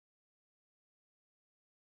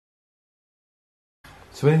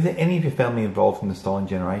So is there any of your family involved in the stolen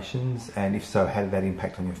generations, and if so, how did that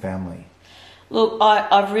impact on your family? Look,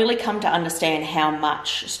 I've really come to understand how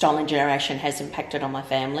much stolen generation has impacted on my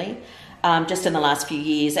family just in the last few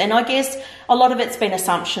years. And I guess a lot of it's been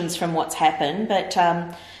assumptions from what's happened, but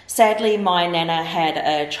sadly my nana had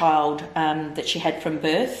a child that she had from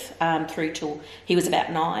birth through till he was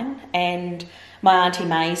about 9, and my Aunty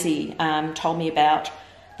Maisie told me about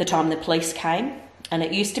the time the police came, and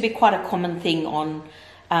it used to be quite a common thing on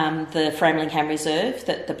the Framlingham Reserve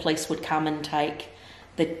that the police would come and take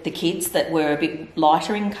the kids that were a bit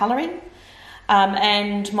lighter in colouring.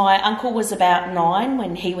 And my uncle was about 9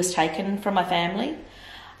 when he was taken from my family.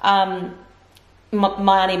 My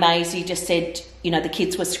Aunty Maisie just said, the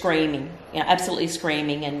kids were screaming, absolutely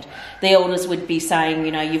screaming, and the elders would be saying,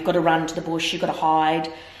 you've got to run to the bush, you've got to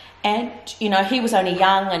hide. And, he was only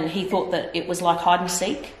young and he thought that it was like hide and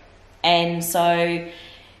seek. And so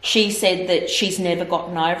she said that she's never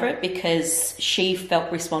gotten over it because she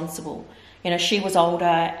felt responsible. She was older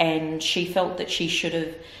and she felt that she should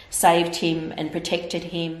have saved him and protected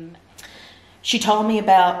him. She told me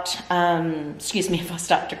about, excuse me if I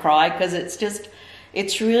start to cry, because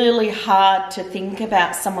it's really hard to think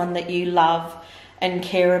about someone that you love and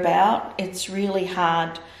care about. It's really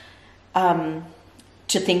hard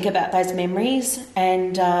to think about those memories.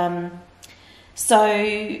 And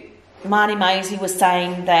so Marnie Maisie was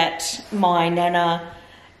saying that my nana,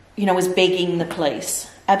 was begging the police,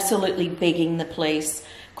 absolutely begging the police,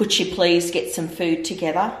 could she please get some food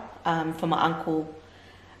together for my uncle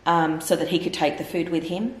so that he could take the food with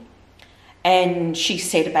him. And she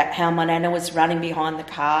said about how my nana was running behind the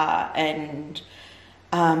car, and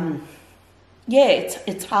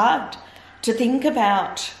it's hard to think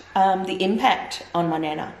about the impact on my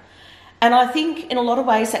nana. And I think in a lot of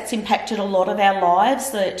ways that's impacted a lot of our lives,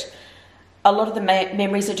 that a lot of the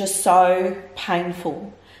memories are just so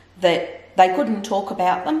painful that they couldn't talk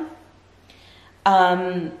about them.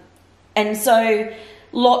 And so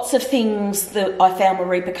lots of things that I found were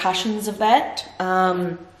repercussions of that.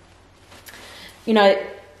 My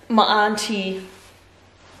auntie,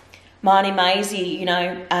 Marnie Maisie,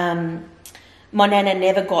 my nana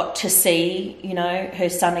never got to see, her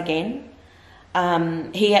son again.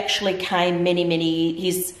 He actually came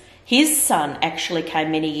his son actually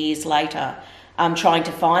came many years later trying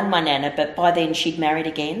to find my nana, but by then she'd married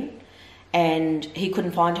again and he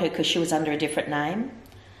couldn't find her because she was under a different name.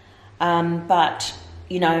 But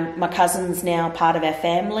my cousin's now part of our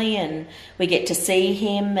family and we get to see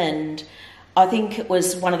him, and I think it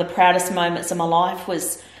was one of the proudest moments of my life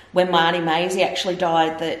was when my Aunty Maisie actually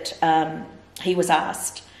died, that he was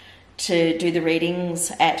asked to do the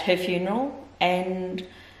readings at her funeral. And,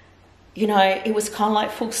 it was kind of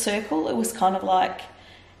like full circle. It was kind of like,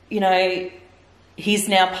 he's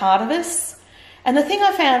now part of us. And the thing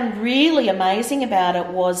I found really amazing about it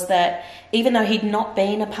was that even though he'd not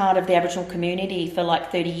been a part of the Aboriginal community for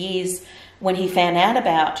like 30 years, when he found out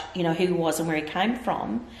about, who he was and where he came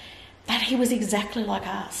from, that he was exactly like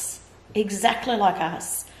us.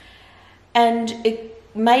 And it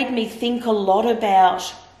made me think a lot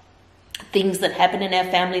about things that happened in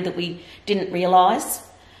our family that we didn't realise.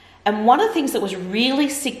 And one of the things that was really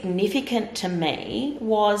significant to me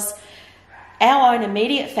was our own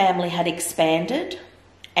immediate family had expanded,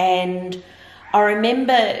 and I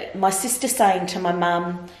remember my sister saying to my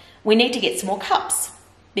mum, we need to get some more cups,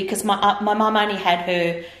 because my mum only had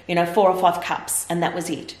her, 4 or 5 cups, and that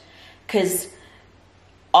was it. Because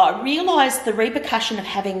I realised the repercussion of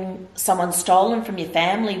having someone stolen from your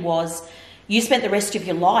family was you spent the rest of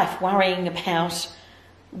your life worrying about,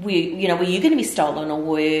 were you going to be stolen, or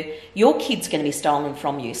were your kids going to be stolen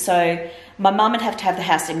from you? So my mum would have to have the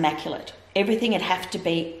house immaculate. Everything would have to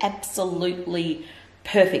be absolutely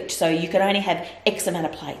perfect. So you could only have X amount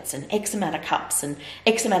of plates and X amount of cups and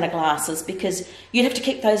X amount of glasses, because you'd have to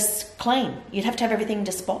keep those clean. You'd have to have everything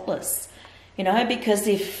just spotless, because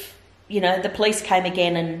if, the police came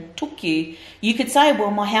again and took you, you could say,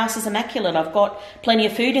 well, my house is immaculate. I've got plenty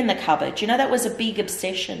of food in the cupboard. That was a big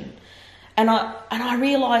obsession. And I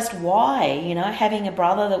realised why, having a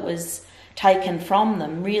brother that was taken from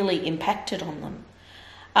them really impacted on them.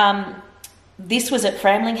 This was at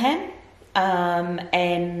Framlingham,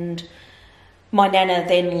 and my nana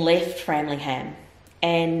then left Framlingham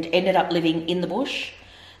and ended up living in the bush.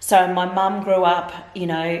 So my mum grew up,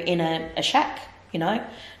 in a shack, no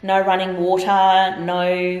running water,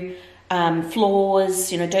 no floors,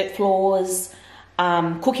 dirt floors,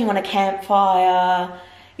 cooking on a campfire,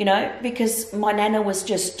 because my nana was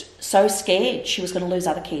just so scared she was going to lose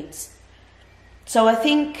other kids. So I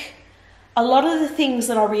think a lot of the things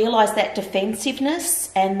that I realised, that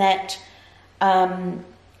defensiveness and that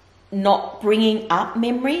not bringing up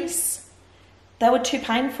memories. They were too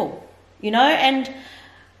painful, you know. And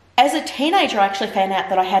as a teenager, I actually found out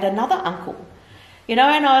that I had another uncle, you know,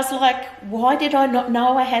 and I was like, why did I not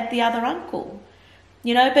know I had the other uncle?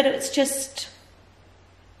 You know, but it's just,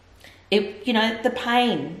 you know, the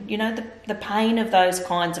pain, you know, the pain of those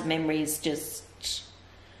kinds of memories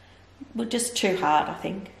were just too hard, I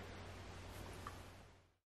think.